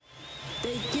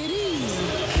Take it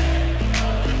easy.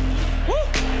 Woo!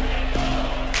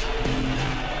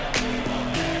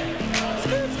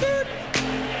 Scoot, scoot.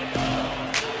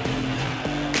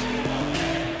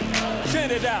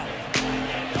 Chant it out.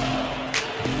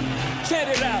 Chant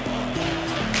it out.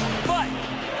 Fight.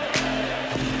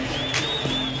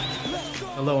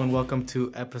 Hello and welcome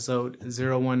to episode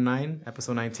 019,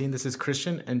 episode 19. This is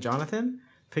Christian and Jonathan.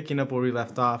 Picking up where we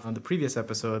left off on the previous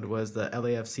episode was the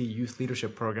LAFC Youth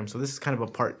Leadership Program. So this is kind of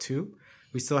a part two.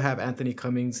 We still have Anthony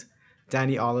Cummings,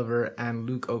 Danny Oliver, and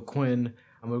Luke O'Quinn.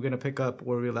 And we're going to pick up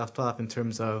where we left off in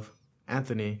terms of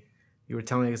Anthony. You were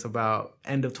telling us about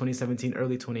end of 2017,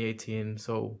 early 2018.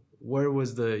 So where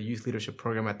was the Youth Leadership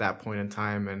Program at that point in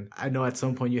time? And I know at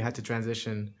some point you had to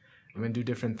transition and do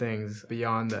different things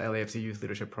beyond the LAFC Youth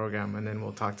Leadership Program, and then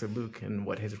we'll talk to Luke and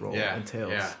what his role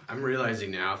entails. Yeah, I'm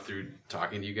realizing now through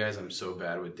talking to you guys, I'm so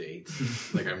bad with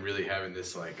dates. Like, I'm really having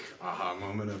this, aha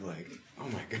moment of, oh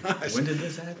my gosh. When did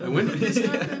this happen? When did this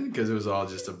happen? Because it was all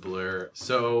just a blur.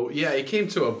 So, yeah, it came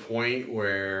to a point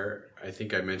where I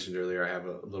think I mentioned earlier I have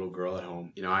a little girl at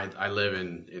home. You know, I live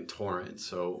in Torrance,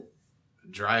 so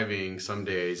driving some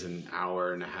days an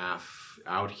hour and a half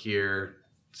out here,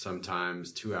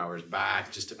 sometimes 2 hours back,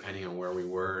 just depending on where we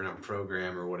were in our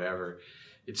program or whatever.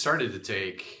 It started to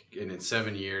take, and in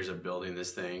 7 years of building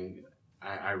this thing,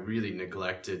 I really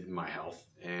neglected my health,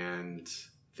 and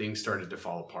things started to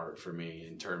fall apart for me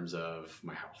in terms of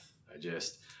my health.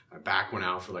 My back went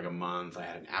out for like a month. I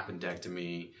had an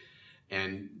appendectomy,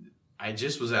 and I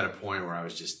just was at a point where I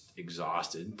was just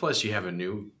exhausted. Plus you have a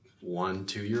new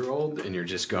 1-2-year-old and you're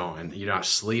just going, you're not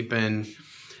sleeping.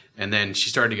 And then she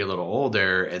started to get a little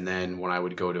older, and then when I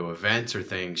would go to events or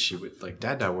things, she would like,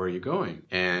 Dad, where are you going?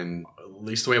 And at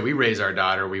least the way we raise our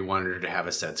daughter, we wanted her to have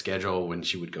a set schedule when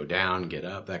she would go down, get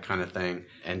up, that kind of thing.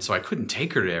 And so I couldn't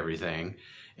take her to everything.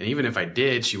 And even if I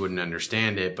did, she wouldn't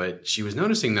understand it. But she was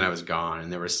noticing that I was gone,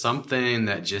 and there was something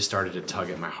that just started to tug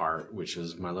at my heart, which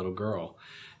was my little girl.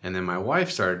 And then my wife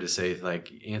started to say,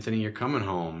 Anthony, you're coming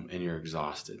home and you're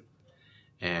exhausted.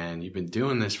 And you've been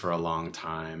doing this for a long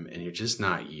time, and you're just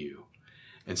not you.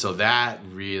 And so that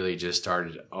really just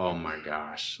started, oh my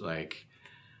gosh,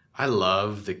 I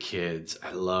love the kids.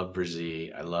 I love Brazil.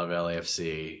 I love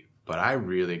LAFC, but I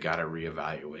really got to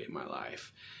reevaluate my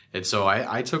life. And so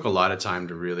I took a lot of time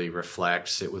to really reflect,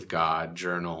 sit with God,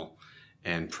 journal,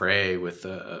 and pray with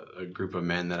a group of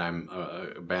men that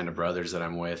a band of brothers that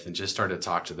I'm with, and just started to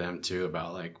talk to them too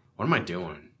about what am I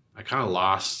doing? I kind of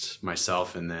lost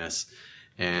myself in this.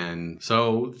 And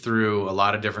so through a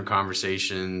lot of different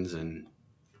conversations, and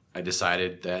I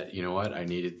decided that, you know what, I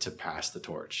needed to pass the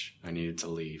torch. I needed to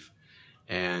leave.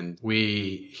 And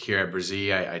we here at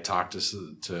Brazil, I talked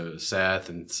to Seth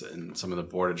and some of the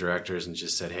board of directors and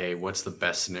just said, hey, what's the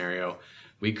best scenario?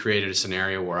 We created a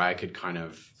scenario where I could kind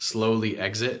of slowly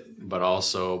exit, but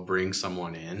also bring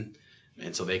someone in,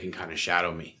 and so they can kind of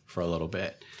shadow me for a little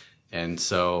bit. And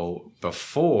so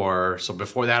before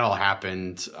that all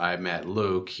happened, I met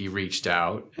Luke. He reached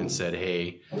out and said,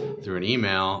 hey, through an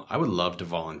email, I would love to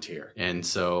volunteer. And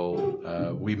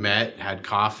so we met, had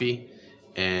coffee,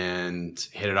 and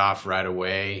hit it off right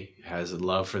away. Has a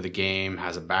love for the game,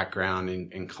 has a background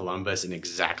in Columbus and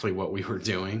exactly what we were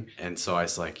doing. And so I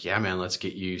was like, yeah, man, let's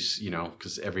get you,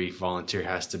 because every volunteer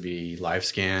has to be live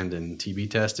scanned and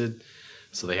TB tested.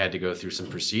 So they had to go through some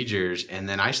procedures. And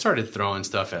then I started throwing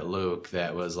stuff at Luke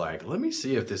that was let me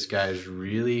see if this guy's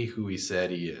really who he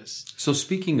said he is. So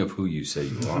speaking of who you say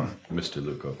you are, Mr.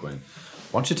 Luke O'Quinn,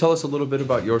 why don't you tell us a little bit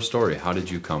about your story? How did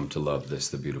you come to love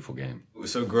the beautiful game?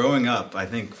 So growing up, I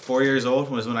think 4 years old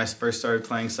was when I first started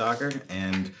playing soccer,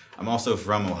 and I'm also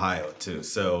from Ohio too.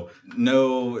 So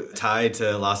no tie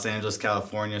to Los Angeles,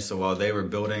 California. So while they were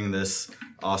building this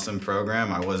awesome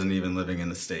program, I wasn't even living in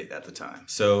the state at the time.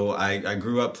 So I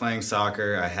grew up playing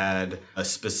soccer. I had a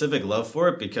specific love for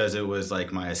it because it was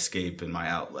my escape and my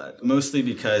outlet. Mostly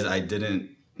because I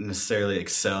didn't necessarily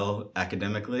excel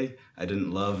academically. I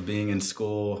didn't love being in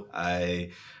school.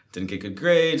 I didn't get good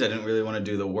grades. I didn't really want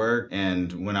to do the work.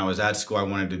 And when I was at school, I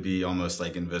wanted to be almost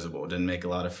invisible. Didn't make a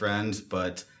lot of friends,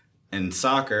 but in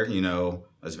soccer,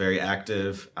 I was very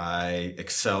active. I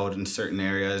excelled in certain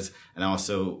areas, and I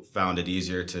also found it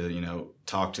easier to,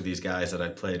 talk to these guys that I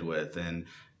played with, and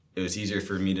it was easier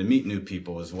for me to meet new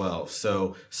people as well.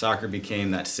 So soccer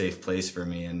became that safe place for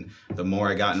me, and the more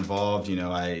I got involved,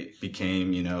 I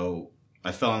became,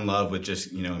 I fell in love with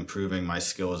just, improving my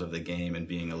skills of the game and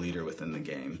being a leader within the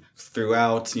game.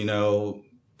 Throughout,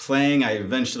 playing, I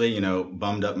eventually,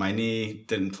 bummed up my knee,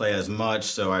 didn't play as much,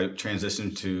 so I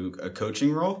transitioned to a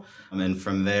coaching role. And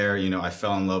from there, I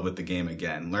fell in love with the game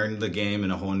again, learned the game in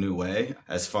a whole new way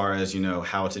as far as,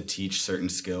 how to teach certain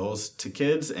skills to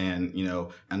kids and,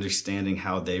 understanding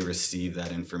how they receive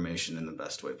that information in the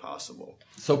best way possible.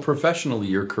 So professionally,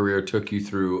 your career took you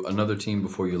through another team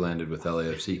before you landed with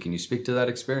LAFC. Can you speak to that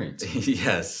experience?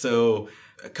 Yes. So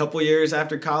a couple years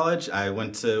after college, I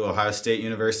went to Ohio State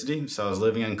University. So I was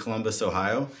living in Columbus,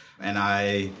 Ohio, and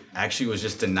I actually was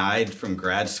just denied from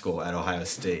grad school at Ohio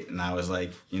State. And I was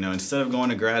like, instead of going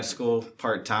to grad school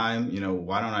part-time,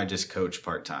 why don't I just coach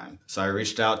part-time? So I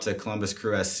reached out to Columbus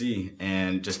Crew SC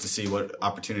and just to see what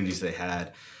opportunities they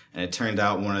had. And it turned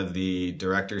out one of the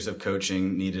directors of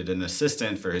coaching needed an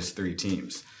assistant for his 3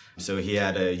 teams. So he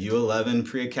had a U11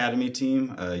 pre-academy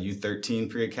team, a U13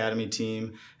 pre-academy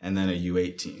team, and then a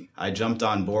U8 team. I jumped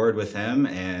on board with him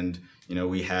and,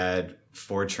 we had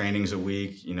 4 trainings a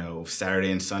week.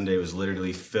 Saturday and Sunday was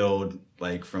literally filled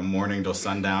like from morning till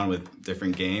sundown with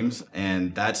different games.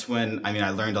 And that's when,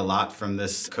 I learned a lot from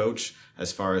this coach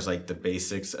as far as like the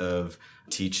basics of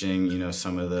teaching,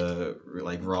 some of the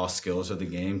like raw skills of the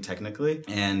game technically.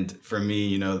 And for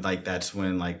me, that's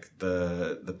when like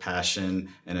the passion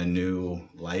and a new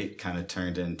light kind of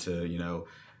turned into,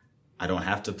 I don't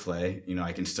have to play,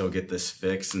 I can still get this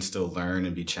fixed and still learn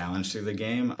and be challenged through the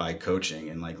game by coaching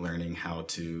and like learning how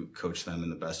to coach them in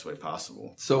the best way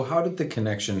possible. So how did the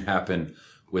connection happen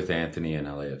with Anthony and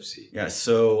LAFC? Yeah,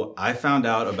 so I found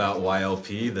out about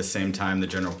YLP the same time the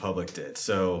general public did.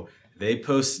 So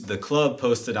the club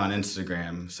posted on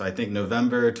Instagram. So I think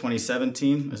November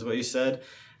 2017 is what you said.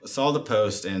 I saw the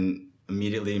post and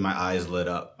immediately my eyes lit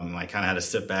up. I kind of had to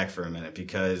sit back for a minute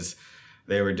because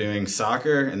they were doing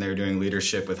soccer and they were doing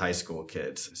leadership with high school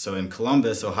kids. So in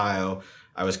Columbus, Ohio,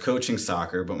 I was coaching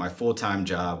soccer, but my full-time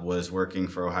job was working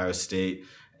for Ohio State,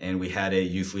 and we had a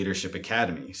youth leadership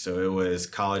academy. So it was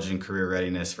college and career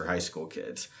readiness for high school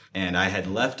kids. And I had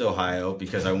left Ohio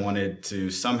because I wanted to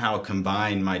somehow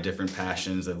combine my different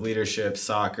passions of leadership,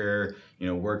 soccer,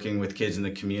 working with kids in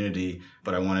the community,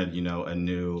 but I wanted, a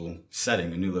new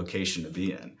setting, a new location to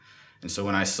be in. And so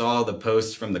when I saw the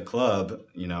post from the club,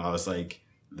 I was like,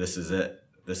 this is it.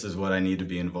 This is what I need to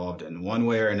be involved in one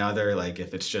way or another. Like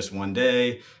if it's just one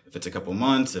day, if it's a couple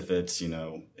months, if it's,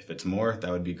 if it's more, that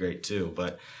would be great too.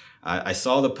 But I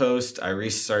saw the post. I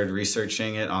started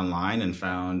researching it online and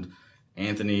found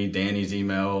Anthony, Danny's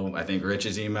email, I think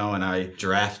Rich's email, and I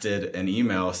drafted an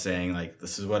email saying like,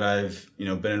 this is what I've,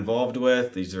 been involved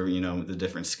with. These are, the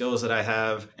different skills that I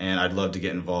have, and I'd love to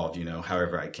get involved,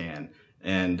 however I can.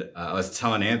 And I was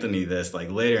telling Anthony this like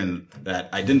later in that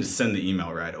I didn't send the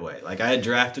email right away. Like I had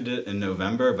drafted it in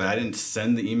November, but I didn't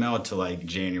send the email till like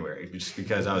January just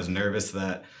because I was nervous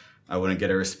that I wouldn't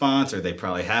get a response or they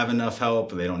probably have enough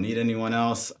help or they don't need anyone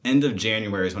else. End of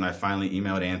January is when I finally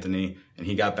emailed Anthony and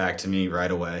he got back to me right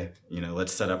away.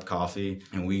 Let's set up coffee.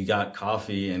 And we got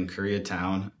coffee in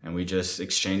Koreatown and we just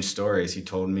exchanged stories. He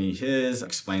told me his,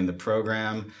 explained the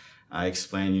program. I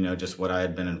explained, just what I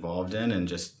had been involved in and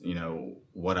just,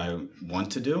 what I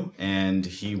want to do. And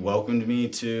he welcomed me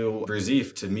to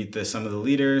Brzeef to meet some of the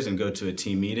leaders and go to a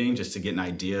team meeting just to get an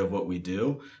idea of what we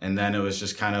do. And then it was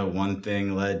just kind of one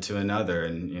thing led to another.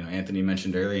 And, Anthony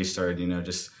mentioned earlier, he started,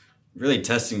 just really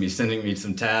testing me, sending me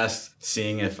some tasks,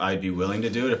 seeing if I'd be willing to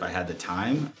do it, if I had the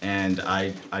time. And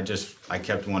I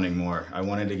kept wanting more. I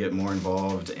wanted to get more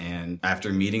involved. And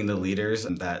after meeting the leaders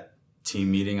and that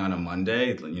team meeting on a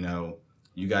Monday,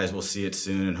 you guys will see it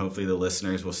soon and hopefully the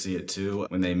listeners will see it too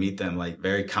when they meet them, like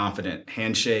very confident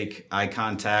handshake, eye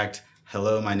contact,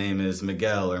 hello, my name is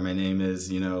Miguel, or my name is,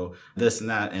 this and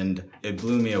that. And it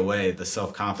blew me away, the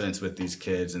self-confidence with these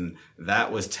kids. And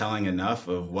that was telling enough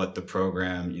of what the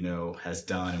program, has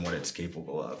done and what it's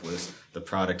capable of, was the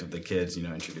product of the kids,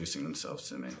 introducing themselves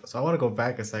to me. So I want to go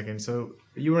back a second. So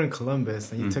you were in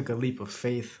Columbus and you took a leap of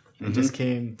faith and just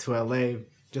came to LA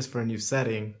just for a new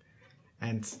setting,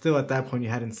 and still at that point you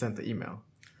hadn't sent the email.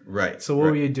 Right. So what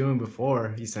were you doing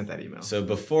before you sent that email? So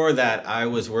before that, I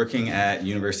was working at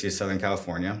University of Southern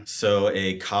California. So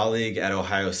a colleague at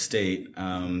Ohio State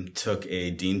took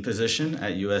a dean position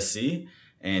at USC,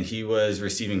 and he was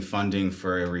receiving funding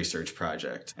for a research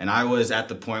project. And I was at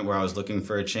the point where I was looking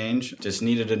for a change, just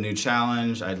needed a new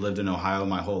challenge. I'd lived in Ohio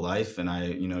my whole life, and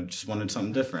I, just wanted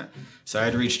something different. So I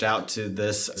had reached out to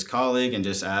this colleague and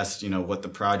just asked, what the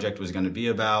project was going to be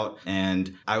about.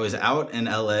 And I was out in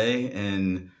LA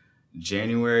in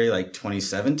January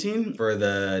 2017 for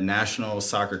the National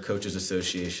Soccer Coaches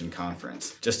Association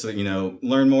conference, just to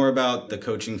learn more about the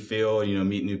coaching field,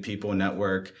 meet new people,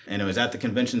 network. And it was at the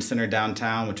convention center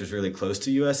downtown, which was really close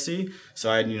to USC.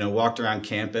 So I walked around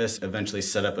campus, eventually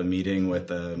set up a meeting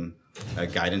with a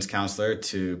guidance counselor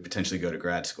to potentially go to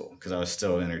grad school, because I was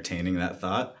still entertaining that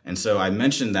thought. And so I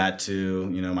mentioned that to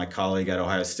my colleague at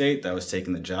Ohio State that was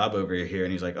taking the job over here,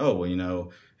 and he's like, oh,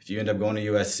 well, if you end up going to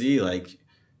USC,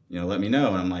 let me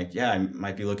know. And I'm like, yeah, I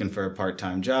might be looking for a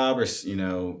part-time job or,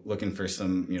 looking for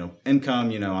some,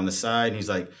 income, on the side. And he's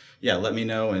like, yeah, let me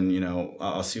know. And,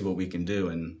 I'll see what we can do.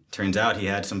 And turns out he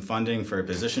had some funding for a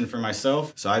position for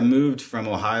myself. So I moved from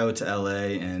Ohio to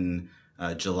LA in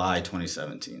July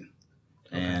 2017.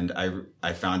 Okay. And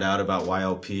I found out about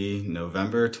YLP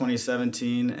November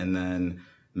 2017 and then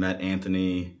met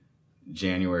Anthony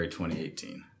January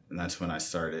 2018. And that's when I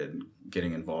started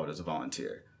getting involved as a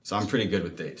volunteer. So I'm pretty good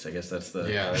with dates. I guess that's the...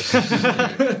 Yeah,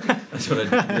 that's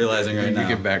what I'm realizing right now.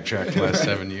 You can backtrack the last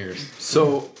 7 years.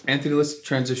 So, Anthony, let's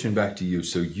transition back to you.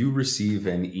 So you receive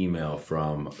an email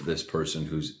from this person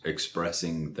who's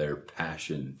expressing their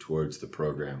passion towards the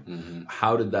program. Mm-hmm.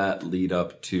 How did that lead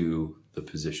up to the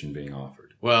position being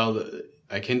offered? Well,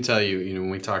 I can tell you,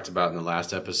 when we talked about in the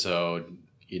last episode,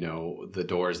 the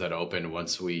doors that opened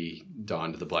once we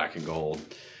donned the black and gold.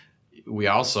 We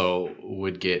also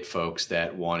would get folks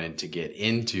that wanted to get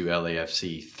into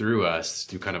LAFC through us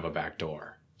through kind of a back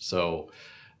door. So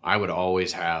I would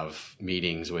always have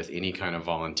meetings with any kind of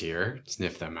volunteer,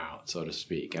 sniff them out, so to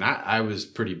speak. And I was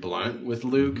pretty blunt with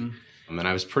Luke. Mm-hmm. And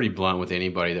I was pretty blunt with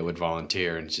anybody that would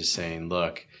volunteer and just saying,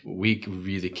 look, we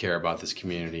really care about this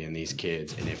community and these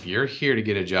kids. And if you're here to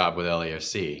get a job with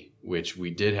LAFC, which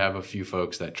we did have a few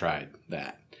folks that tried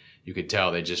that, you could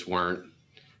tell they just weren't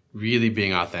really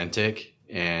being authentic,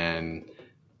 and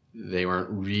they weren't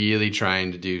really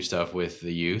trying to do stuff with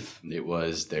the youth. It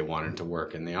was they wanted to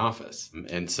work in the office.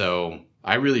 And so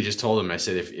I really just told them, I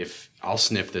said, if I'll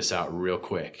sniff this out real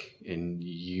quick and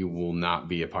you will not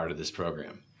be a part of this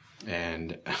program.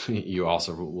 And you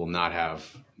also will not have,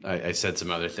 I said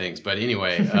some other things, but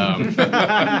anyway,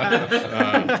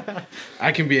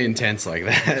 I can be intense like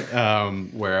that,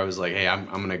 where I was like, hey, I'm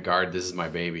going to guard, this is my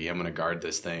baby. I'm going to guard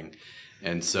this thing.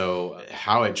 And so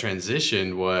how it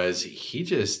transitioned was he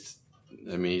just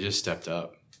stepped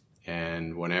up.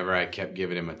 And whenever I kept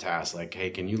giving him a task, like, hey,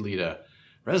 can you lead a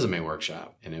resume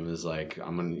workshop? And it was like,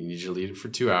 I'm going to need you to lead it for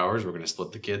 2 hours. We're going to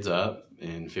split the kids up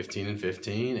in 15 and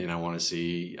 15. And I want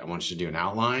you to do an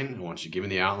outline. I want you to give me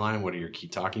the outline. What are your key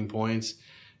talking points?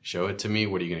 Show it to me.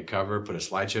 What are you going to cover? Put a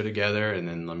slideshow together, and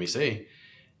then let me see.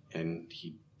 And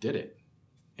he did it.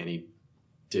 And he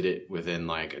did it within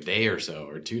like a day or so,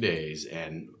 or 2 days.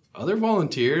 And other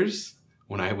volunteers,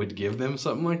 when I would give them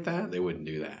something like that, they wouldn't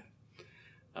do that.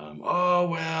 I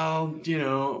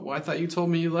thought you told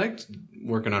me you liked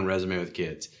working on resume with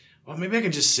kids. Well, maybe I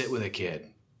could just sit with a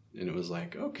kid. And it was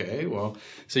like, okay, well,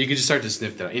 so you could just start to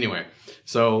sniff that. Anyway,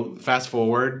 so fast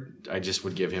forward, I just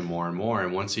would give him more and more.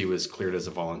 And once he was cleared as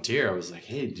a volunteer, I was like,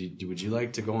 hey, would you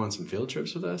like to go on some field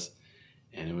trips with us?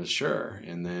 And it was sure.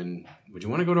 And then, would you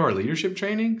want to go to our leadership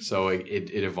training? So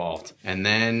it evolved. And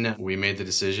then we made the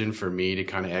decision for me to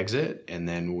kind of exit. And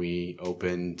then we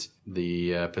opened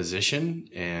the position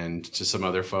and to some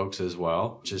other folks as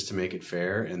well, just to make it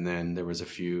fair. And then there was a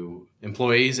few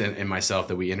employees and myself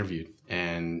that we interviewed.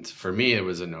 And for me, it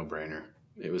was a no-brainer.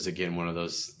 It was, again, one of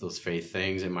those faith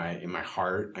things. In my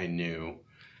heart, I knew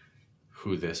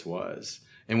who this was.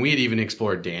 And we had even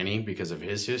explored Danny because of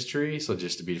his history. So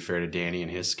just to be fair to Danny and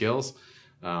his skills.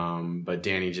 But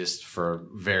Danny, just for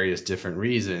various different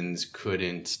reasons,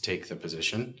 couldn't take the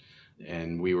position.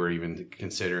 And we were even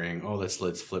considering,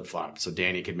 let's flip-flop. So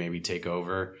Danny could maybe take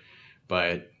over.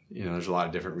 But, there's a lot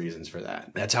of different reasons for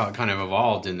that. That's how it kind of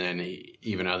evolved. And then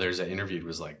even others that interviewed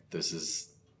was like, this is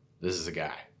a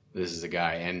guy. This is a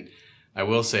guy. And I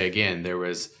will say, again, there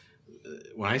was...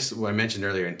 When I mentioned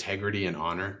earlier, integrity and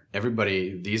honor,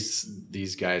 everybody,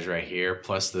 these guys right here,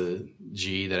 plus the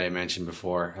G that I mentioned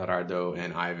before, Gerardo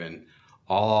and Ivan,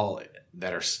 all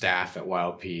that are staff at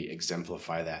YLP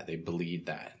exemplify that. They bleed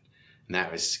that. And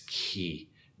that was key.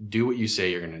 Do what you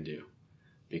say you're going to do,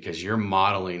 because you're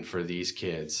modeling for these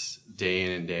kids day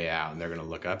in and day out, and they're going to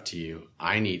look up to you.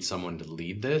 I need someone to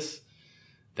lead this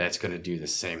that's going to do the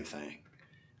same thing.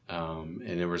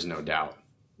 And there was no doubt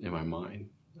in my mind.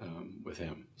 With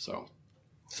him. So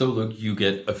Luke, you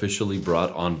get officially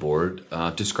brought on board.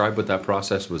 Describe what that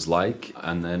process was like,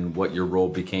 and then what your role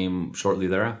became shortly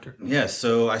thereafter. Yeah,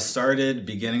 so I started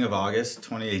beginning of August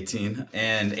 2018,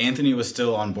 and Anthony was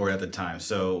still on board at the time.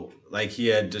 So like he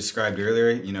had described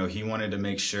earlier, he wanted to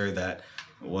make sure that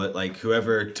what, like,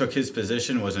 whoever took his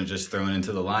position wasn't just thrown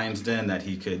into the lion's den, that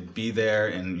he could be there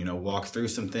and, you know, walk through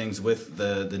some things with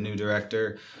the new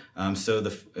director. So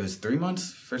it was 3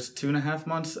 months, first 2.5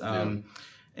 months.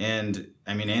 And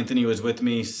I mean, Anthony was with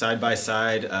me side by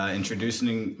side,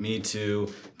 introducing me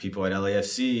to people at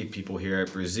LAFC, people here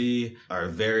at Brazil, our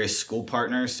various school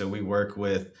partners. So we work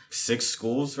with 6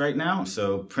 schools right now.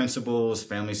 So principals,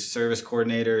 family service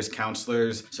coordinators,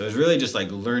 counselors. So it's really just like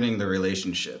learning the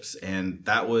relationships. And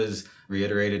that was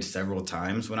reiterated several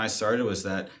times when I started, was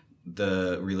that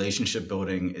the relationship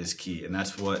building is key, and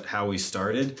that's how we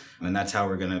started, and that's how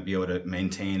we're going to be able to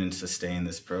maintain and sustain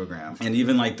this program. And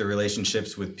even like the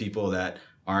relationships with people that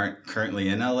aren't currently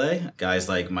in LA, guys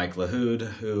like Mike LaHood,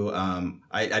 who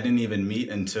I didn't even meet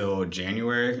until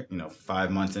January,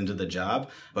 5 months into the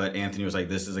job. But Anthony was like,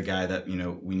 this is a guy that,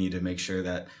 we need to make sure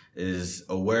that is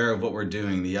aware of what we're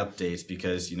doing, the updates,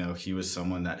 because, he was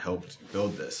someone that helped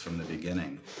build this from the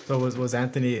beginning. So was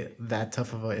Anthony that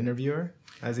tough of an interviewer,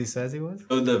 as he says he was?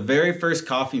 So the very first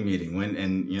coffee meeting,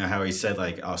 how he said,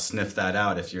 like, I'll sniff that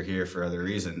out if you're here for other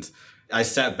reasons. I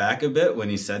sat back a bit when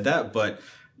he said that, but,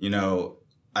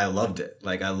 I loved it.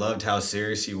 Like, I loved how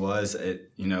serious he was.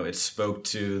 It spoke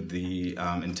to the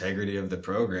integrity of the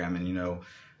program, and,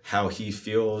 how he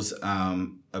feels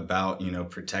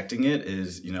about, protecting it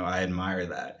is, I admire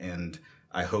that. And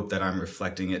I hope that I'm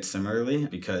reflecting it similarly,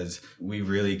 because we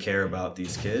really care about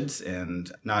these kids, and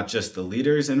not just the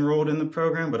leaders enrolled in the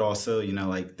program, but also,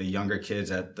 like the younger kids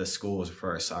at the schools for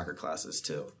our soccer classes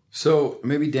too. So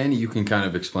maybe, Danny, you can kind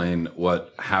of explain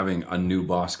what having a new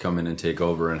boss come in and take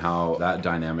over and how that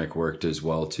dynamic worked as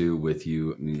well too with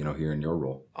you, here in your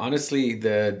role. Honestly,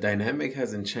 the dynamic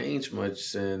hasn't changed much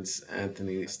since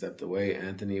Anthony stepped away.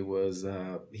 Anthony was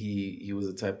he was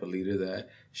the type of leader that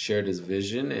shared his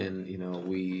vision, and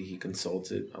he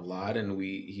consulted a lot, and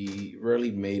he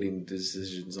rarely made any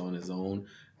decisions on his own.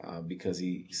 Because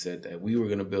he said that we were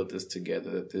going to build this together,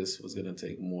 that this was going to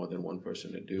take more than one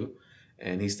person to do.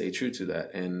 And he stayed true to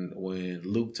that. And when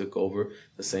Luke took over,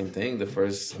 the same thing. The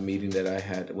first meeting that I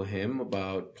had with him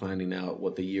about planning out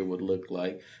what the year would look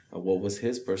like, what was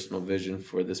his personal vision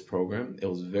for this program, it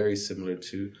was very similar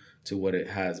to what it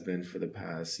has been for the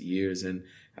past years. And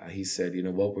he said,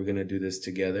 we're going to do this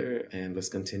together, and let's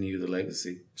continue the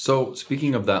legacy. So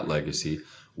speaking of that legacy,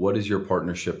 what is your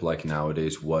partnership like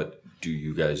nowadays? What do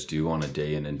you guys do on a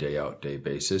day in and day out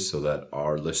basis so that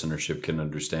our listenership can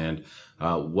understand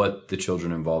what the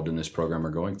children involved in this program are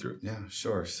going through? Yeah,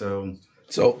 sure. So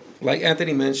like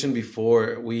Anthony mentioned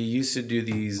before, we used to do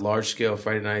these large-scale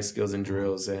Friday night skills and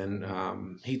drills,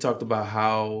 and he talked about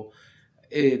how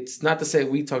it's not the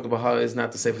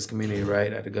safest community,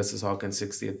 right, at Augustus Hawkins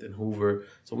 60th and Hoover.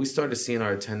 So we started seeing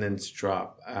our attendance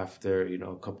drop after,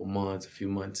 a few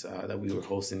months that we were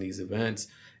hosting these events.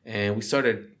 And we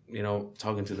started,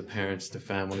 talking to the parents, the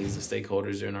families, the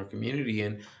stakeholders in our community.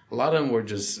 And a lot of them were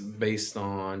just based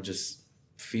on just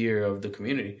fear of the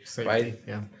community, Safety, right?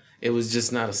 Yeah. It was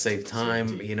just not a safe time,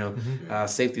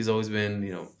 Safety's always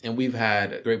been, and we've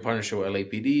had a great partnership with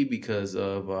LAPD because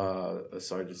of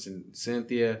Sergeant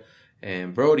Cynthia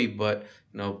and Brody. But,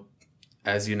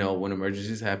 as you know, when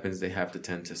emergencies happens, they have to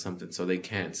tend to something, so they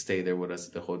can't stay there with us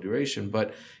the whole duration.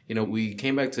 But, we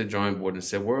came back to the drawing board and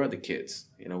said, where are the kids?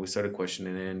 We started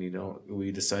questioning, and,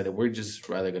 we decided we're just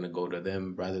rather going to go to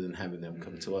them rather than having them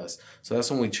come to us. So that's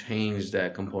when we changed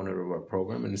that component of our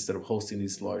program. And instead of hosting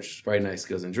these large Friday night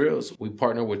skills and drills, we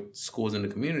partnered with schools in the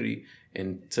community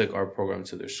and took our program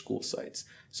to their school sites.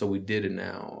 So we did it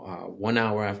now 1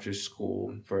 hour after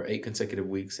school for 8 consecutive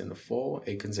weeks in the fall,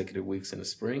 8 consecutive weeks in the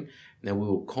spring. And then we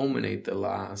will culminate the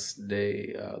last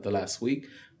week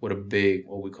with a big,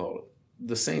 what we call it,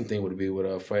 the same thing would be with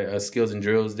a Skills and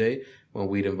Drills Day, when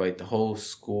we'd invite the whole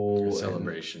school.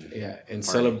 Celebration. And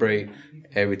celebrate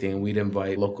everything. We'd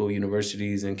invite local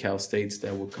universities and Cal States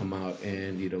that would come out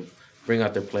and, bring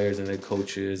out their players and their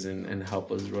coaches and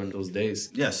help us run those days.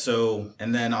 Yeah, so,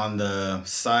 and then on the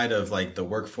side of like the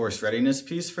workforce readiness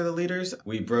piece for the leaders,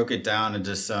 we broke it down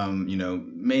into some,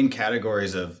 main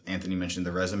categories of, Anthony mentioned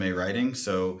the resume writing.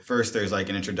 So first there's like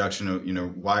an introduction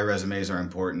of, why resumes are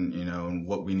important, and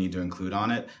what we need to include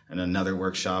on it. And another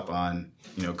workshop on,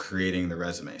 creating the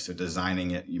resume. So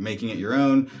designing it, making it your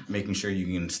own, making sure you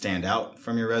can stand out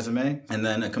from your resume. And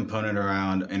then a component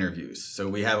around interviews. So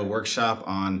we have a workshop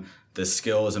on the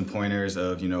skills and pointers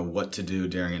of, what to do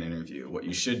during an interview, what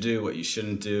you should do, what you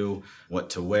shouldn't do, what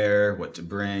to wear, what to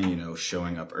bring,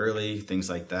 showing up early, things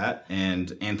like that.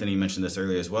 And Anthony mentioned this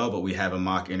earlier as well, but we have a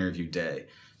mock interview day.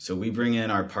 So we bring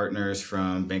in our partners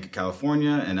from Bank of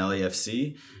California and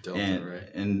LAFC. Delta, right?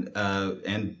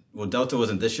 And well, Delta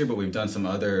wasn't this year, but we've done some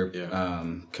other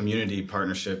community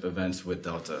partnership events with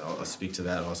Delta. I'll speak to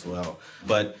that as well.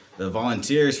 But the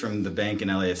volunteers from the bank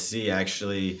and LAFC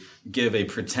actually give a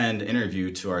pretend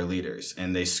interview to our leaders,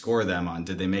 and they score them on,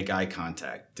 did they make eye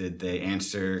contact? Did they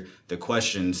answer the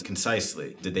questions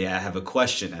concisely? Did they have a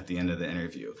question at the end of the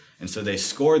interview? And so they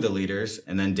score the leaders,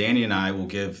 and then Danny and I will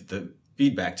give the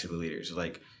feedback to the leaders,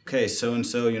 like, okay,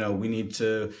 so-and-so,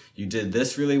 you did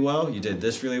this really well, you did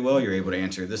this really well, you're able to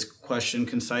answer this question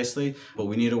concisely, but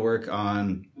we need to work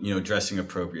on, dressing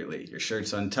appropriately. Your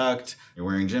shirt's untucked, you're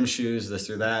wearing gym shoes,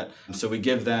 this or that. So we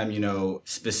give them,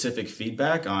 specific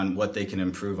feedback on what they can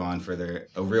improve on for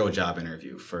a real job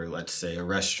interview for, let's say, a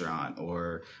restaurant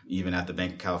or even at the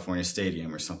Bank of California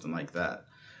Stadium or something like that.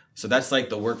 So that's like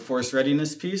the workforce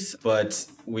readiness piece, but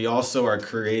we also are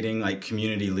creating like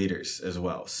community leaders as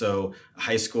well. So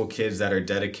high school kids that are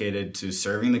dedicated to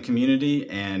serving the community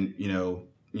and,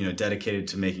 dedicated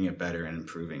to making it better and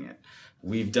improving it.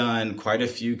 We've done quite a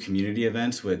few community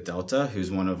events with Delta,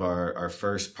 who's one of our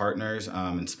first partners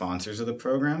and sponsors of the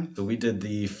program. So we did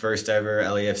the first ever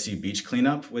LAFC beach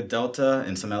cleanup with Delta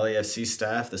and some LAFC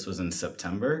staff. This was in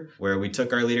September, where we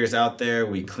took our leaders out there,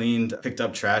 we picked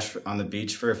up trash on the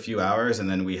beach for a few hours, and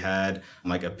then we had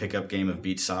like a pickup game of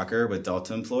beach soccer with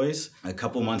Delta employees. A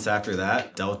couple months after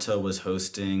that, Delta was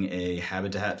hosting a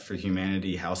Habitat for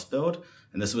Humanity house build.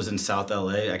 And this was in South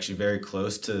LA, actually very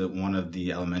close to one of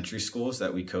the elementary schools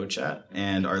that we coach at.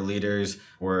 And our leaders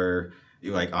were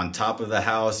like on top of the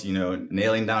house,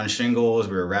 nailing down shingles.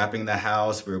 We were wrapping the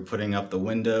house. We were putting up the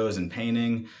windows and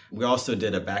painting. We also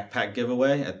did a backpack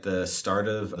giveaway at the start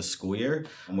of the school year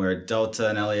where Delta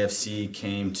and LAFC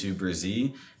came to Brazil.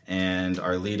 And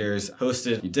our leaders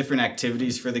hosted different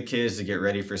activities for the kids to get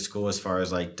ready for school as far as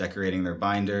like decorating their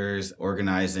binders,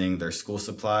 organizing their school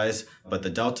supplies. But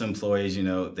the Delta employees,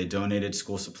 they donated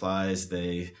school supplies.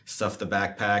 They stuffed the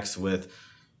backpacks with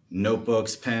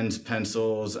notebooks, pens,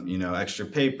 pencils, extra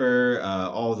paper,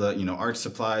 all the, art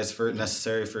supplies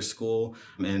necessary for school.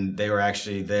 And they were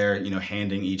actually there,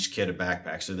 handing each kid a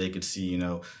backpack so they could see,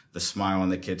 the smile on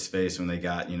the kid's face when they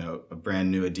got, a brand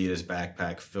new Adidas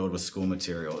backpack filled with school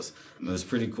materials. It was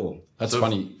pretty cool. That's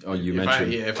funny. You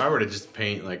mentioned. If I were to just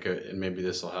paint and maybe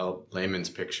this will help, layman's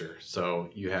picture. So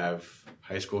you have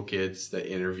high school kids that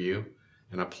interview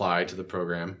and apply to the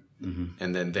program. Mm-hmm.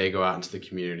 And then they go out into the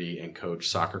community and coach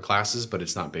soccer classes, but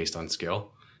it's not based on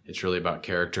skill. It's really about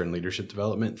character and leadership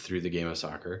development through the game of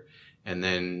soccer. And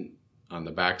then on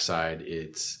the backside,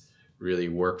 it's really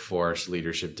workforce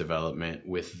leadership development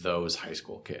with those high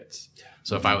school kids. Yeah.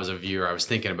 So if I was a viewer, I was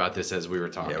thinking about this as we were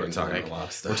talking. Yeah, we're talking a lot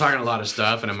of stuff. We're talking a lot of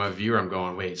stuff, and I'm a viewer. I'm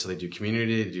going, wait, so they do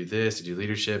community, they do this, they do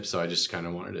leadership. So I just kind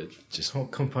of wanted to just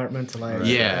compartmentalize.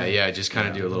 Yeah, just kind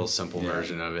of do a little simple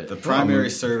version of it. The primary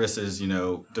service is,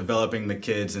 developing the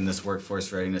kids in this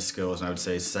workforce readiness skills, and I would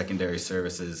say secondary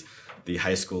services. The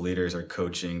high school leaders are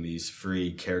coaching these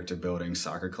free character building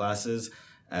soccer classes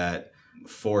at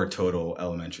 4 total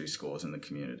elementary schools in the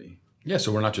community. Yeah,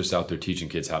 so we're not just out there teaching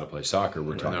kids how to play soccer.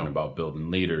 We're talking about building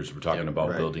leaders. We're talking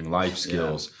about building life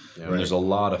skills. Yeah. And there's a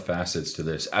lot of facets to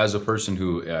this. As a person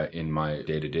who, in my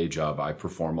day-to-day job, I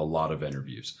perform a lot of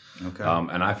interviews. Okay.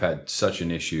 And I've had such an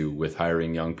issue with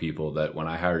hiring young people that when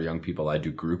I hire young people, I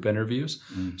do group interviews.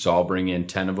 So I'll bring in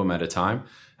 10 of them at a time.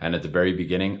 And at the very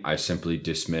beginning, I simply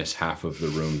dismiss half of the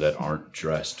room that aren't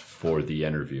dressed for the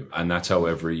interview. And that's how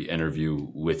every interview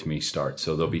with me starts.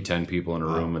 So there'll be 10 people in a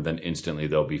room, and then instantly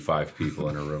there'll be 5 people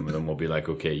in a room. And then we'll be like,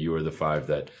 okay, you are the 5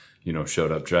 that,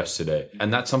 showed up dressed today.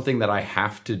 And that's something that I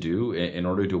have to do in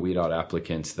order to weed out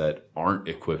applicants that aren't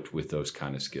equipped with those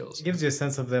kind of skills. It gives you a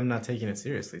sense of them not taking it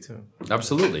seriously, too.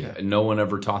 Absolutely. Yeah. No one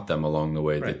ever taught them along the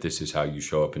way that this is how you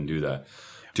show up and do that.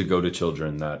 To go to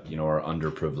children that, are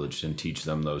underprivileged and teach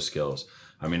them those skills.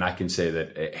 I mean, I can say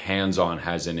that hands-on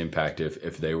has an impact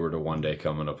if they were to one day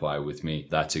come and apply with me.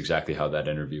 That's exactly how that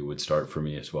interview would start for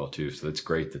me as well, too. So it's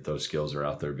great that those skills are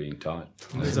out there being taught.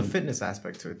 There's a fitness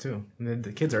aspect to it, too. And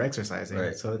the kids are exercising.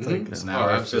 Right. So it's like it's an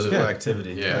hour of physical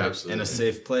activity. Yeah, absolutely. In a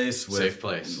safe place with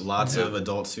lots of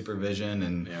adult supervision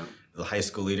and the high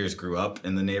school leaders grew up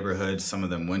in the neighborhood. Some of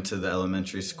them went to the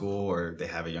elementary school, or they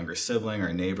have a younger sibling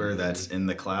or neighbor that's in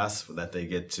the class that they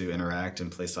get to interact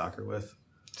and play soccer with.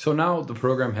 So now the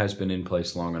program has been in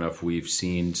place long enough. We've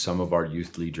seen some of our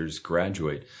youth leaders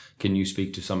graduate. Can you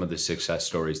speak to some of the success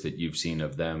stories that you've seen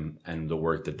of them and the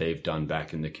work that they've done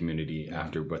back in the community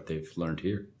after what they've learned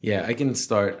here? Yeah, I can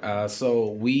start. So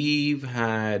we've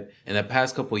had, in the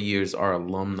past couple of years, our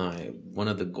alumni, one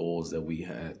of the goals that we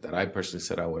had, that I personally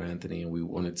set out with Anthony, and we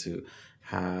wanted to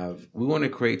we want to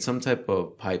create some type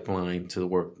of pipeline to the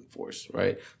workforce,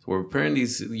 right? So we're preparing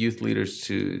these youth leaders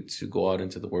to go out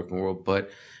into the working world, but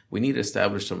we need to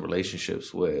establish some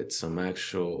relationships with some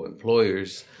actual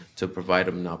employers to provide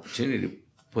them an opportunity to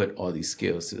put all these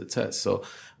skills to the test. So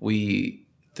we,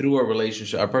 through our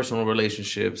relationship, our personal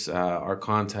relationships, our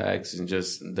contacts, and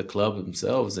just the club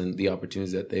themselves and the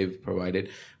opportunities that they've provided,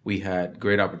 we had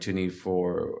great opportunity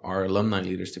for our alumni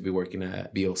leaders to be working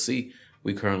at BLC.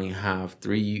 We currently have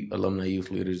 3 alumni youth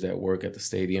leaders that work at the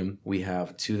stadium. We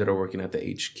have 2 that are working at the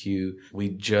HQ. We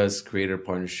just created a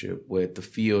partnership with the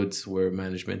Fields, where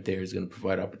management there is going to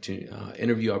provide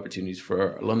interview opportunities for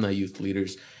our alumni youth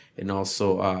leaders. And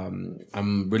also,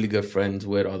 I'm really good friends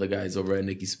with all the guys over at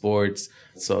Nikki Sports.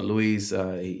 So Luis,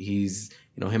 he's,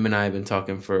 him and I have been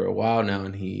talking for a while now,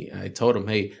 and I told him,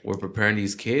 hey, we're preparing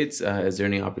these kids. Is there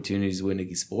any opportunities with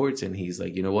Nikki Sports? And he's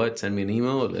like, you know what? Send me an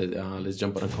email. Let's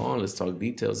jump on a call and let's talk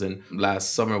details. And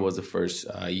last summer was the first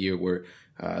year where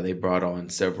they brought on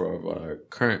several of our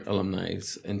current alumni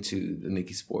into the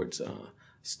Nikki Sports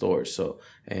stores. So,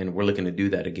 and we're looking to do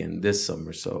that again this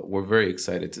summer. So we're very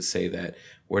excited to say that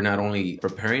we're not only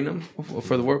preparing them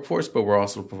for the workforce, but we're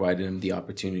also providing them the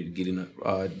opportunity to get in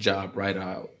a job right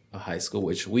out of high school,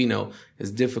 which we know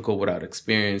is difficult without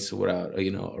experience, without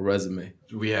a resume.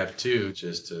 We have 2,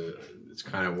 it's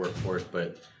kind of workforce,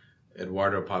 but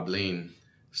Eduardo Pablin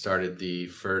started the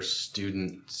first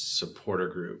student supporter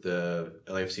group, the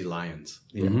LAFC Lions.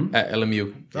 Yeah. At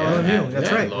LMU.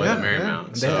 That's right. Lloyd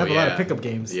Marymount. They have a lot of pickup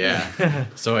games. Yeah.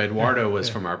 So Eduardo was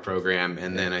from our program,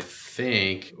 and then I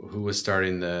think who was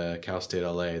starting the Cal State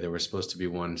LA? There was supposed to be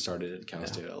one started at Cal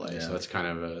State LA, so that's kind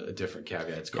of a different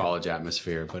caveat. It's college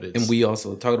atmosphere, but it's... And we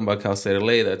also, talking about Cal State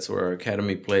LA, that's where our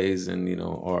academy plays, and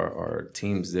our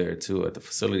teams there too at the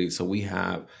facility. So we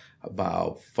have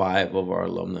about 5 of our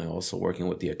alumni also working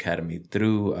with the academy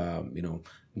through,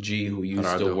 G, who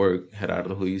used to work,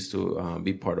 Gerardo, who used to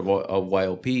be part of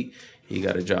YLP. He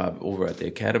got a job over at the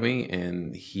academy,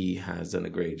 and he has done a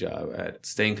great job at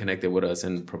staying connected with us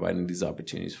and providing these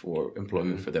opportunities for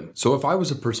employment for them. So if I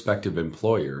was a prospective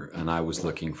employer and I was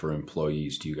looking for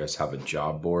employees, do you guys have a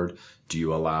job board? Do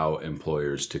you allow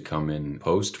employers to come in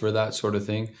post for that sort of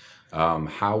thing?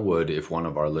 How would, if one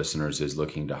of our listeners is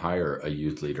looking to hire a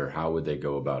youth leader, how would they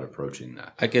go about approaching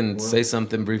that? I can say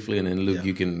something briefly, and then Luke,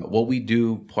 you can. What we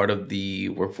do, part of the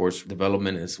workforce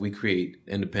development, is we create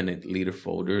independent leader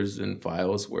folders and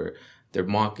files where their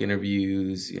mock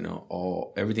interviews,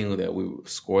 everything that we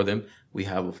score them, we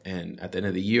have. And at the end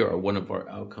of the year, or one of our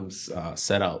outcomes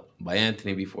set out by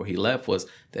Anthony before he left was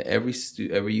that every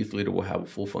youth leader will have a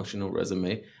full functional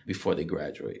resume before they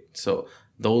graduate. So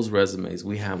those resumes,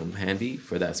 we have them handy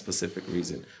for that specific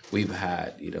reason. We've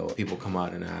had, people come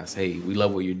out and ask, hey, we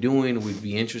love what you're doing. We'd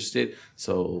be interested.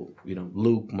 So,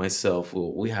 Luke, myself,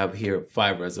 we have here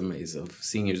 5 resumes of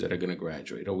seniors that are going to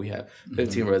graduate. Or we have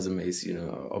 15 resumes,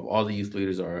 of all the youth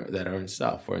leaders that are in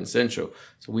South or in Central.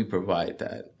 So we provide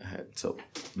that. So,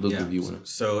 Luke, if you want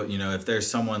to. So, if there's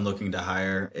someone looking to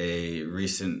hire a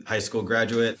recent high school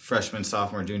graduate, freshman,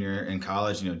 sophomore, junior in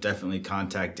college, definitely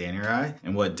contact Danny or I.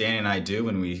 And what Danny and I do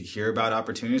when we hear about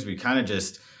opportunities, we kind of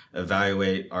just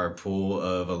evaluate our pool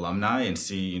of alumni and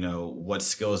see, what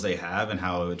skills they have and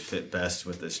how it would fit best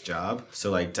with this job. So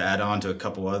like to add on to a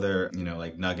couple other,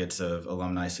 like nuggets of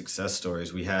alumni success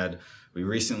stories, we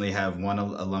recently have one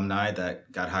alumni that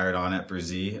got hired on at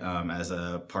Brazil as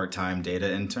a part-time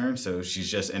data intern. So she's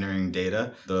just entering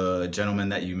data. The gentleman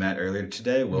that you met earlier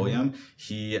today, William,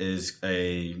 he is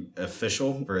a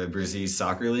official for the Brazil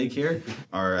soccer league here.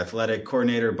 Our athletic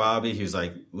coordinator, Bobby, he was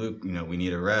like, Luke, we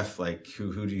need a ref. Like,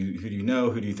 who do you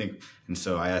know? Who do you think? And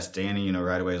so I asked Danny,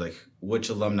 right away, like, which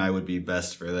alumni would be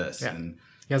best for this? Yeah. And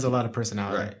he has a lot of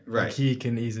personality. Right. Like he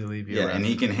can easily be. And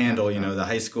he can handle, the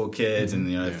high school kids,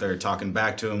 and if they're talking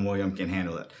back to him, William can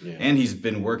handle it. Yeah. And he's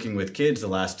been working with kids the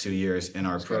last 2 years in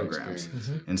our programs.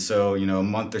 And so, a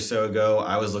month or so ago,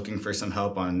 I was looking for some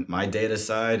help on my data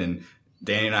side, and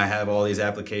Danny and I have all these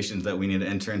applications that we need to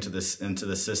enter into the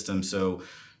system. So,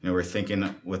 we're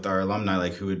thinking with our alumni,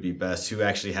 like who would be best, who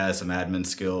actually has some admin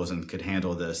skills and could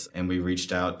handle this. And we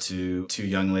reached out to 2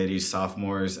 young ladies,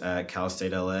 sophomores at Cal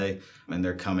State LA, and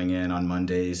they're coming in on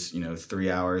Mondays, 3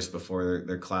 hours before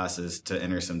their classes to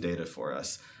enter some data for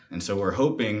us. And so we're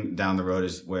hoping down the road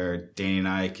is where Danny and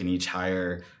I can each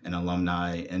hire an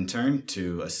alumni intern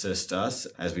to assist us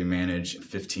as we manage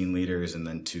 15 leaders and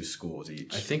then 2 schools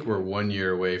each. I think we're 1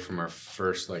 year away from our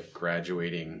first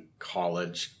graduating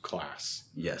college class.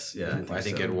 Yes, yeah. I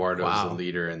think Eduardo is the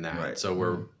leader in that. Right.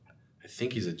 So I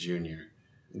think he's a junior.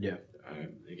 Yeah.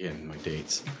 Again, my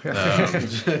dates.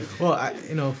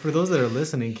 Well, for those that are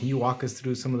listening, can you walk us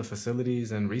through some of the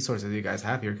facilities and resources you guys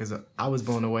have here? Because I was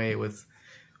blown away with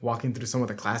walking through some of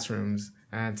the classrooms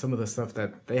and some of the stuff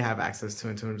that they have access to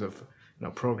in terms of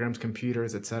programs,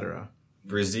 computers, etc.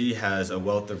 Brzee has a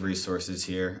wealth of resources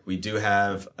here. We do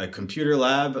have a computer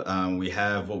lab. We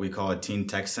have what we call a teen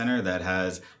tech center that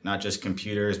has not just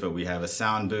computers, but we have a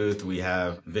sound booth. We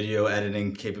have video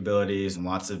editing capabilities and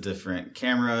lots of different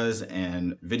cameras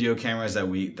and video cameras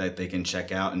that they can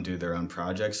check out and do their own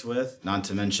projects with. Not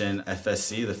to mention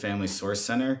FSC, the Family Source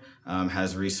Center,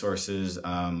 has resources,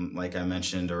 like I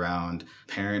mentioned, around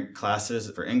parent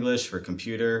classes for English, for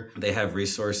computer. They have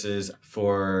resources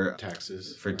for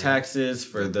Taxes.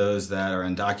 For those that are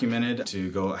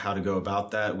undocumented, how to go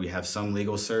about that. We have some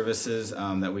legal services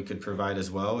that we could provide as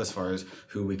well, as far as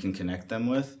who we can connect them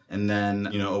with. And then,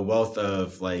 a wealth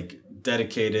of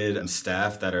dedicated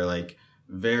staff that are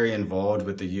very involved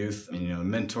with the youth, and,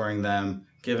 mentoring them,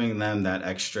 giving them that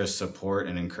extra support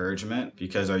and encouragement,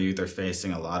 because our youth are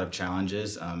facing a lot of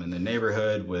challenges in the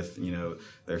neighborhood with,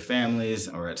 their families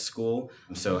or at school.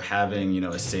 So having,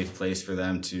 a safe place for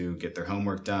them to get their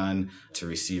homework done, to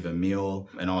receive a meal.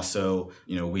 And also,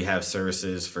 we have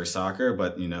services for soccer,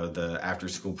 but, the after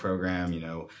school program,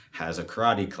 has a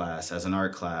karate class, has an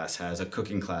art class, has a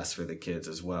cooking class for the kids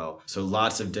as well. So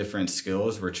lots of different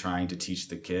skills we're trying to teach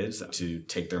the kids to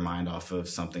take their mind off of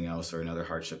something else or another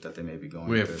hardship that they may be going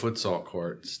through. We have futsal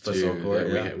courts too. Futsal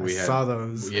court, that I saw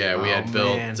those. Yeah, we had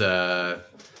man. built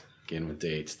again with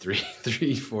dates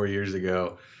 4 years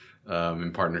ago,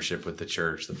 in partnership with the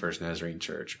church, the First Nazarene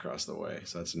Church across the way.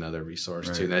 So that's another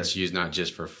resource too. That's used not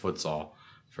just for futsal,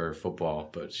 for football,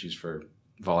 but it's used for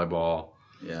volleyball,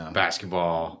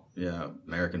 basketball,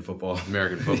 American football.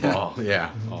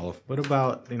 All of. What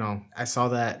about, I saw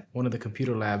that one of the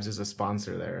computer labs is a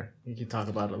sponsor there. You can talk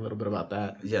about a little bit about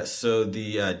that. Yes, so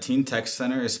the Teen Tech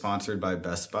Center is sponsored by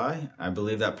Best Buy. I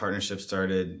believe that partnership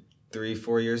started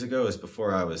 3-4 years ago. It was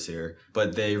before I was here,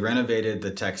 but they renovated the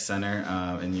tech center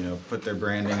and put their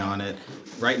branding on it.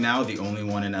 Right now, the only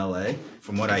one in LA.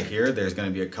 From what I hear, there's going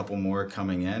to be a couple more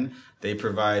coming in. They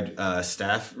provide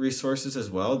staff resources as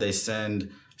well. They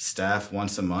send staff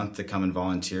once a month to come and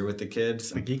volunteer with the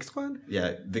kids. The Geek Squad?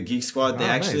 Yeah, the Geek Squad. They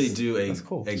actually nice. do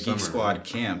Cool. a Geek Squad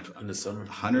camp. In the summer.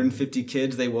 150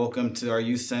 kids they welcome to our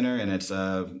youth center, and it's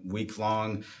a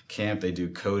week-long camp. They do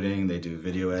coding, they do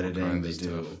video editing, they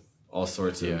do all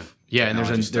sorts of and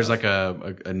there's stuff. like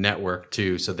a network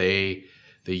too. So the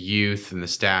youth and the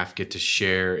staff get to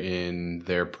share in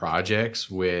their projects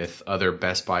with other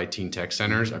Best Buy Teen Tech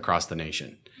Centers across the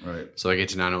nation. Right. So they get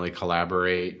to not only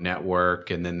collaborate,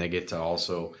 network, and then they get to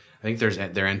also, I think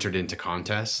they're entered into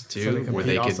contests too, So they where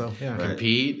they compete could also, yeah.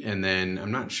 compete. And then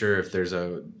I'm not sure if there's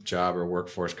a job or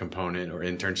workforce component or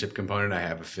internship component. I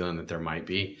have a feeling that there might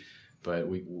be, but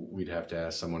we'd have to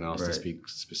ask someone else to speak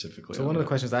specifically. So one of the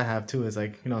questions I have too is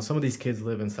some of these kids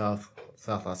live in South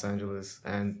Los Angeles,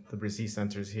 and the Brzee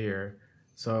Center's here.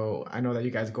 So I know that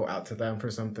you guys go out to them for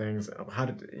some things. How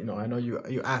did I know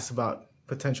you asked about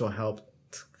potential help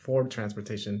for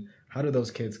transportation. How do those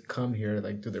kids come here?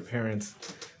 Do their parents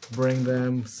bring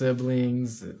them,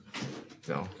 siblings?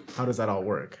 How does that all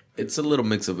work? It's a little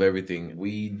mix of everything.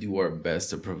 We do our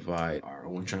best to provide our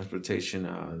own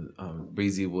transportation.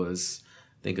 Brzee was,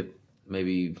 I think,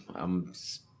 maybe I'm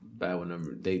bad with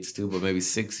number dates too, but maybe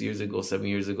 7 years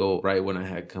ago, right when I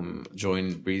had come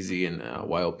join Brzee and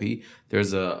YLP,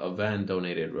 there's a van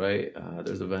donated, right?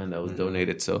 There's a van that was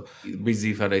donated. So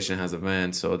Brzee Foundation has a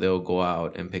van, so they'll go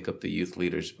out and pick up the youth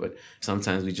leaders. But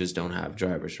sometimes we just don't have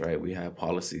drivers, right? We have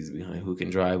policies behind who can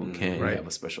drive, who can't. Right. We have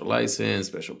a special license,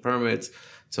 special permits.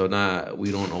 So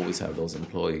we don't always have those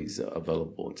employees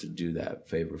available to do that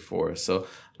favor for us. So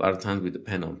a lot of times we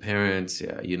depend on parents.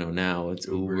 Now it's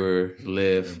Uber,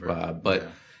 Lyft, but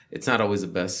it's not always the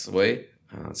best way.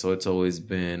 So it's always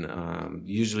been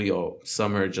usually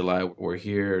summer, July, we're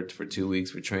here for 2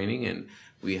 weeks for training, and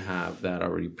we have that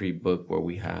already pre-booked where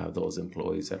we have those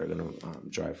employees that are going to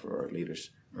drive for our leaders.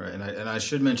 Right, and I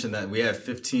should mention that we have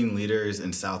 15 leaders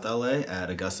in South LA at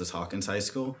Augustus Hawkins High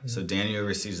School. Mm-hmm. So Danny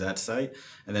oversees that site.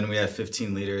 And then we have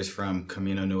 15 leaders from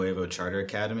Camino Nuevo Charter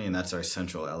Academy, and that's our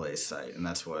central LA site. And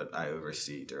that's what I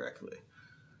oversee directly.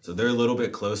 So they're a little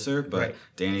bit closer, but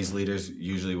Danny's leaders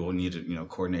usually will need to,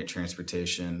 coordinate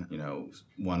transportation,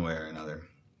 one way or another.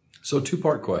 So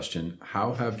 2-part question.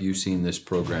 How have you seen this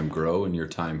program grow in your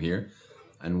time here?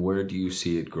 And where do you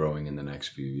see it growing in the next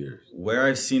few years? Where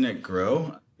I've seen it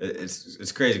grow,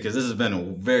 it's crazy because this has been a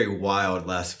very wild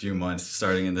last few months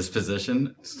starting in this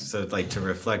position. So to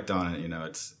reflect on it,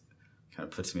 it's kind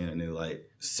of puts me in a new light.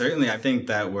 Certainly, I think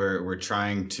that we're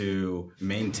trying to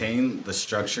maintain the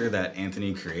structure that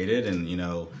Anthony created, and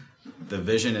the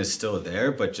vision is still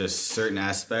there, but just certain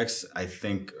aspects I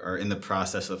think are in the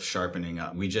process of sharpening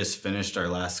up. We just finished our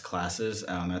last classes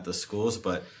at the schools,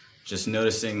 but just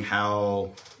noticing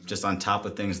how just on top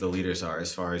of things the leaders are,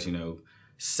 as far as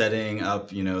setting up,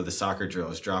 the soccer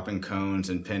drills, dropping cones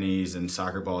and pennies and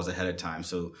soccer balls ahead of time.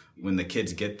 So when the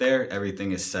kids get there,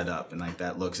 everything is set up and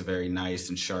that looks very nice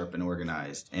and sharp and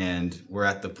organized. And we're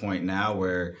at the point now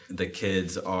where the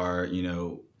kids are,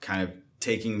 kind of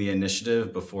taking the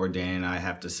initiative before Danny and I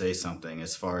have to say something,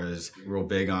 as far as real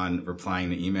big on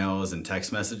replying to emails and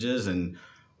text messages. And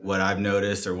what I've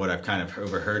noticed, or what I've kind of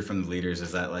overheard from the leaders,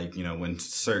 is that when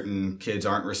certain kids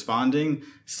aren't responding,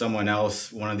 someone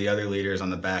else, one of the other leaders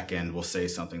on the back end, will say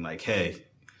something like, "Hey,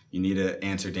 you need to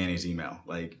answer Danny's email.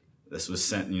 This was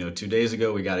sent, 2 days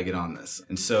ago. We got to get on this."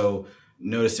 And so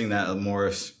noticing that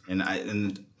more, and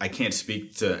I can't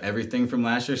speak to everything from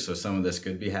last year, so some of this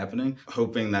could be happening.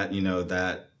 Hoping that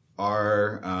that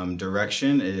our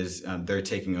direction is they're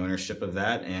taking ownership of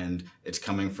that, and it's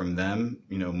coming from them,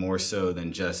 more so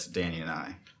than just Danny and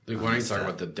I. Luke, why don't you talk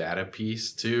about the data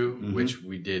piece too, which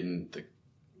we didn't.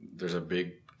 There's a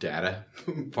big data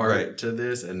part to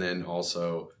this, and then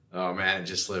also, it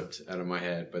just slipped out of my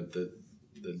head, but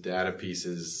the data piece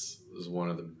is one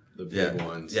of the big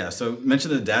ones. Yeah, so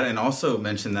mention the data, and also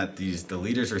mention that the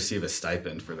leaders receive a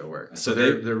stipend for their work. So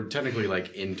they're technically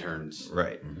like interns.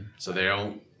 Right. Mm-hmm. So they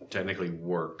don't technically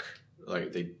work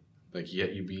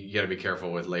you got to be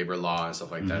careful with labor law and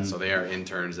stuff like that. So they are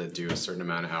interns that do a certain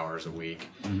amount of hours a week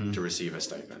to receive a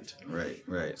stipend.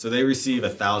 Right. So they receive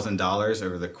 $1,000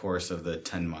 over the course of the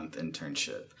 10-month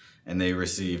internship, and they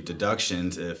receive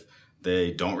deductions if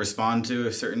they don't respond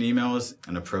to certain emails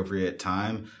an appropriate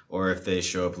time, or if they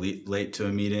show up late to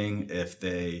a meeting. If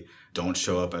they don't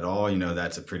show up at all,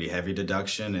 that's a pretty heavy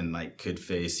deduction and could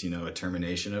face, a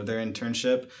termination of their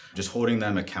internship. Just holding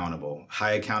them accountable,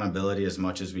 high accountability as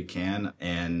much as we can.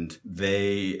 And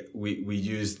we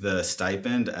use the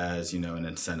stipend as, an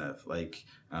incentive.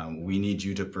 We need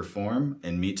you to perform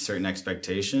and meet certain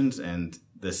expectations, and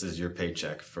this is your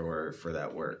paycheck for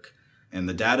that work. And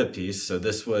the data piece, so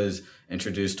this was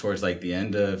introduced towards the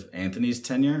end of Anthony's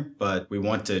tenure, but we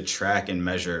want to track and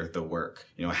measure the work.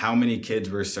 How many kids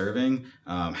we're serving,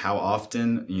 how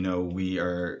often,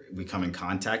 we come in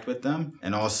contact with them,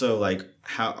 and also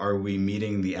how are we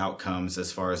meeting the outcomes as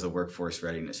far as the workforce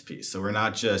readiness piece. So we're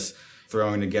not just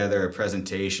throwing together a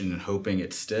presentation and hoping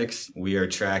it sticks. We are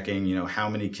tracking, how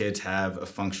many kids have a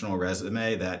functional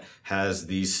resume that has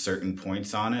these certain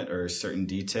points on it or certain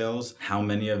details. How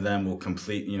many of them will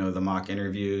complete, the mock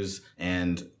interviews,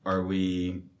 and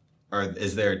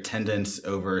is there attendance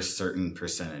over a certain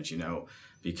percentage,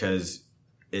 because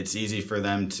it's easy for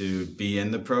them to be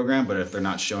in the program, but if they're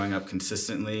not showing up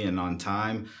consistently and on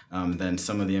time, then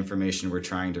some of the information we're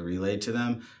trying to relay to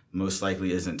them most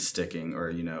likely isn't sticking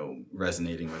or,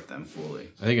 resonating with them fully.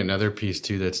 I think another piece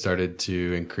too that started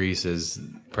to increase is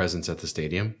presence at the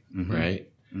stadium, right?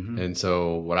 Mm-hmm. And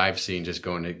so what I've seen just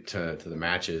going to the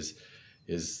matches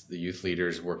is the youth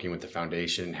leaders working with the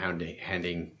foundation,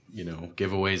 handing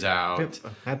giveaways out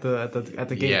at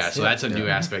the gates. Yeah, so that's a new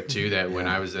aspect too. That when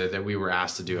I was there, that we were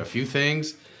asked to do a few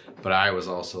things, but I was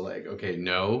also okay,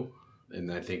 no. And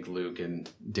I think Luke and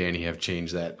Danny have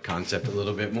changed that concept a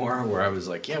little bit more, where I was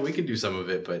yeah, we could do some of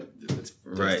it, but it's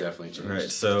definitely changed. Right.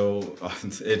 So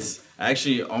it's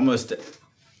actually almost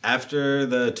after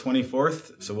the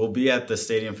 24th. So we'll be at the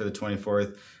stadium for the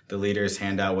 24th. The leaders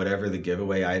hand out whatever the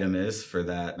giveaway item is for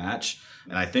that match.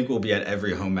 And I think we'll be at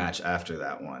every home match after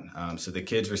that one. So the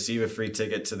kids receive a free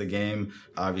ticket to the game.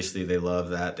 Obviously, they love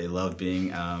that. They love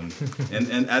being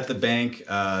and at the bank.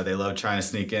 They love trying to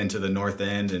sneak into the north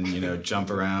end and jump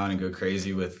around and go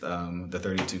crazy with the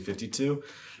 3252.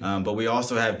 But we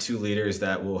also have two leaders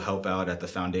that will help out at the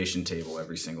foundation table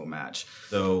every single match.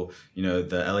 So, the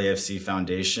LAFC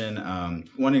Foundation,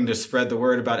 wanting to spread the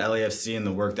word about LAFC and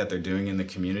the work that they're doing in the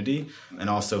community, and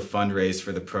also fundraise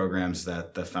for the programs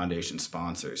that the foundation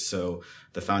sponsors. So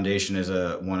the foundation is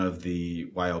one of the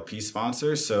YLP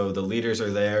sponsors. So the leaders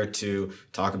are there to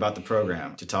talk about the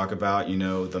program, to talk about,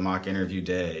 the mock interview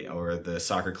day or the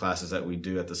soccer classes that we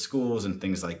do at the schools and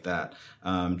things like that.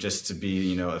 Just to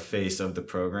be, a face of the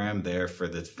program there for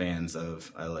the fans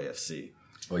of LAFC.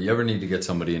 Well, you ever need to get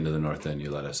somebody into the North End, you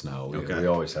let us know. We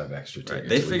always have extra tickets.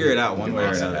 They figure it out one way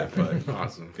or another, but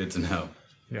awesome. Good to know.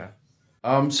 Yeah.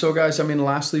 So guys, I mean,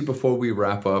 lastly, before we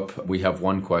wrap up, we have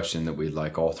one question that we'd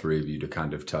like all three of you to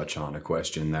kind of touch on, a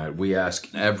question that we ask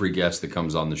every guest that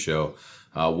comes on the show.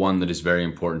 One that is very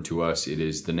important to us. It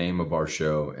is the name of our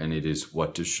show, and it is,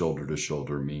 what does shoulder to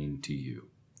shoulder mean to you?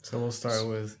 So we'll start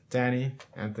with Danny,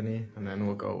 Anthony, and then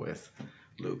we'll go with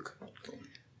Luke.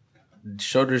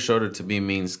 Shoulder to shoulder to me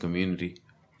means community.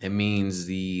 It means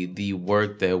the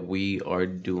work that we are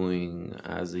doing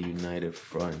as a united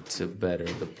front to better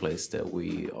the place that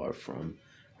we are from.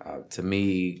 To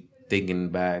me, thinking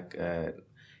back at,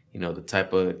 the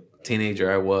type of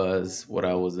teenager I was, what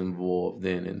I was involved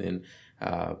in, and then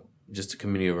just the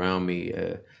community around me,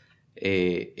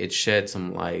 it shed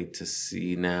some light to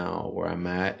see now where I'm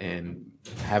at and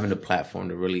having a platform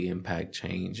to really impact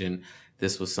change. And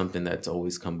this was something that's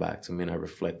always come back to me and I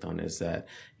reflect on, is that,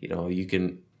 you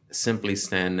can simply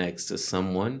stand next to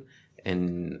someone,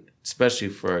 and especially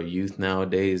for our youth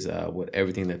nowadays, with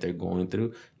everything that they're going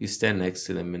through, you stand next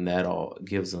to them and that all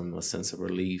gives them a sense of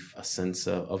relief, a sense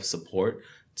of support.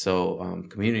 So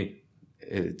community,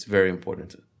 it's very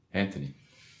important. Anthony.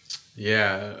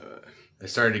 Yeah, I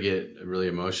started to get really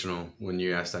emotional when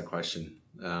you asked that question.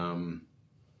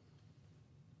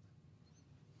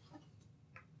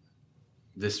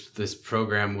 This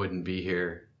program wouldn't be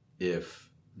here if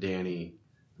Danny,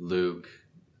 Luke,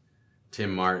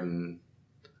 Tim Martin,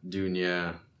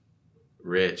 Dunya,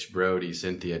 Rich, Brody,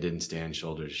 Cynthia didn't stand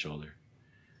shoulder to shoulder.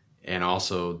 And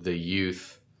also the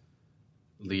youth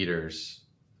leaders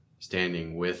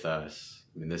standing with us.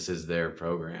 I mean, this is their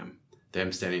program.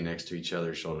 Them standing next to each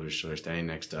other, shoulder to shoulder, standing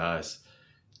next to us,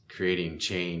 creating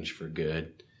change for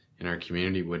good in our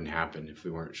community wouldn't happen if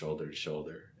we weren't shoulder to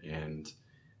shoulder. And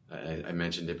I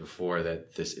mentioned it before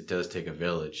that it does take a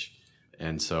village.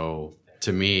 And so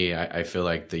to me, I feel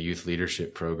like the youth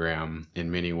leadership program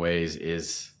in many ways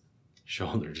is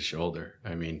shoulder to shoulder.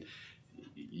 I mean,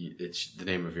 it's the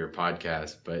name of your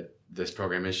podcast, but this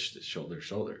program is shoulder to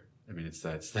shoulder. I mean,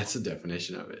 that's the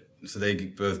definition of it. So they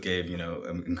both gave,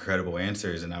 incredible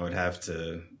answers, and I would have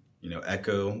to,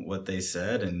 echo what they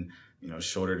said. And,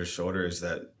 shoulder to shoulder is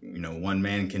that, one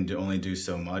man can only do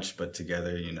so much, but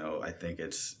together, I think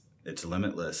it's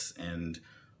limitless. And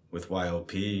with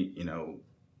YLP,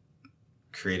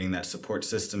 creating that support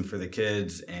system for the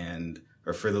kids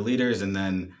or for the leaders, and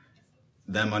then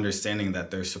them understanding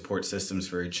that there's support systems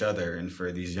for each other and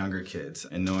for these younger kids,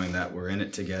 and knowing that we're in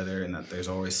it together and that there's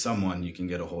always someone you can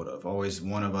get a hold of. Always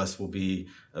one of us will be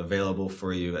available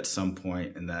for you at some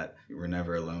point, and that we're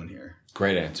never alone here.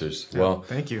 Great answers. Yeah, well,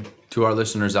 thank you. To our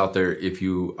listeners out there, if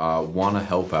you want to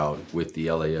help out with the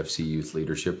LAFC Youth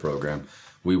Leadership Program,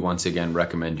 we once again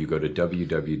recommend you go to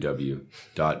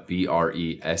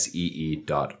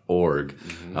www.bresee.org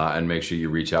and make sure you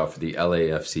reach out for the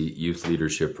LAFC Youth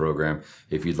Leadership Program.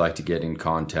 If you'd like to get in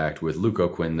contact with Luke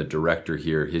O'Quinn, the director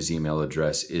here, his email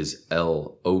address is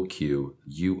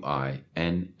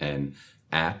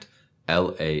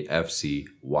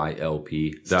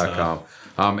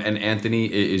LOQUINN@LAFCYLP.com. And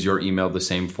Anthony, is your email the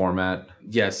same format?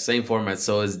 Yes, same format.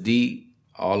 So it's D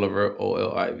Oliver,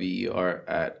 OLIVER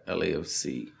at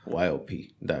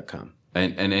LAFCYLP.com.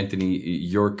 And Anthony,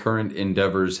 your current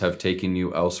endeavors have taken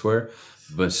you elsewhere.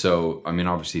 But so, I mean,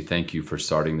 obviously, thank you for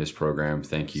starting this program.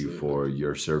 Thank you for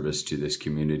your service to this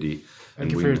community.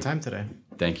 Thank you for your time today.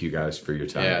 Thank you guys for your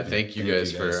time. Yeah, thank you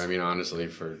guys for, honestly,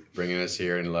 for bringing us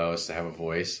here and allow us to have a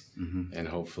voice. Mm-hmm. And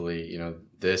hopefully,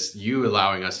 you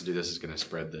allowing us to do this is going to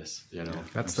spread this,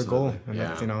 That's the goal. And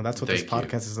that's what this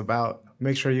podcast is about.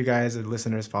 Make sure you guys, the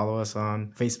listeners, follow us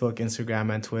on Facebook,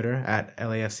 Instagram, and Twitter at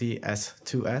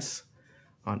LAFCS2S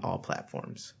on all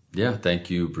platforms. Yeah, thank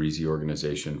you, Breezy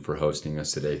Organization, for hosting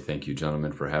us today. Thank you,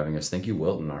 gentlemen, for having us. Thank you,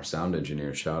 Wilton, our sound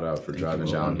engineer. Shout out for driving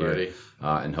down here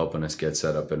and helping us get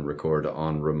set up and record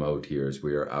on remote here as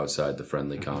we are outside the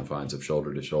friendly confines of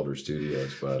Shoulder to Shoulder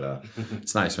Studios. But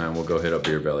it's nice, man. We'll go hit up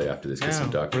Beer Belly after this, get some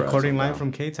duck fries. Recording live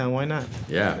from K-Town, why not?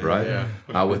 Yeah, right? Yeah.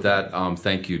 With that,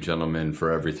 thank you, gentlemen,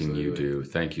 for everything you do.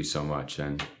 Thank you so much,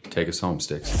 and take us home,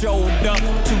 Sticks. Shoulder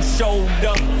to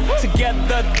shoulder,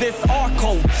 together this our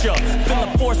culture. Feel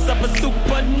the force of a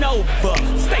supernova.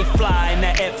 Stay fly in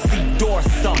that FC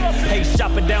Dorsum. Hey,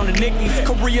 shopping down to Nicky's,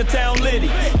 Koreatown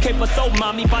Liddy. Cape so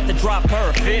mommy about to drop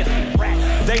her 50.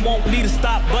 They want me to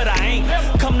stop, but I ain't.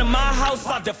 Come to my house,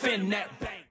 I'll defend that.